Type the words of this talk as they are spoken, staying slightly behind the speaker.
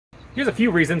Here's a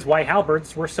few reasons why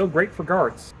halberds were so great for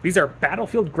guards. These are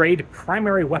battlefield-grade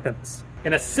primary weapons.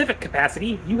 In a civic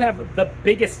capacity, you have the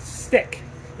biggest stick.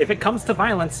 If it comes to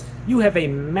violence, you have a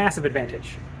massive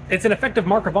advantage. It's an effective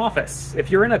mark of office. If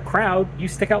you're in a crowd, you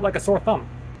stick out like a sore thumb.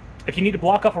 If you need to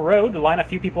block off a road, line a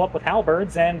few people up with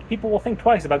halberds, and people will think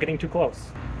twice about getting too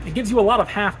close. It gives you a lot of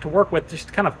haft to work with, just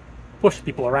to kind of push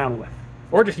people around with,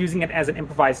 or just using it as an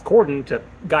improvised cordon to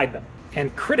guide them.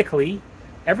 And critically,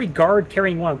 every guard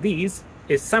carrying one of these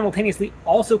is simultaneously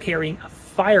also carrying a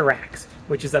fire axe,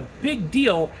 which is a big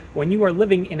deal when you are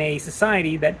living in a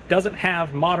society that doesn't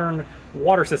have modern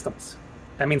water systems.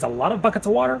 That means a lot of buckets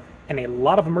of water and a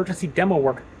lot of emergency demo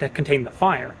work to contain the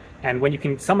fire. And when you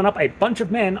can summon up a bunch of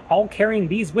men all carrying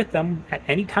these with them at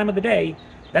any time of the day,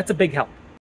 that's a big help.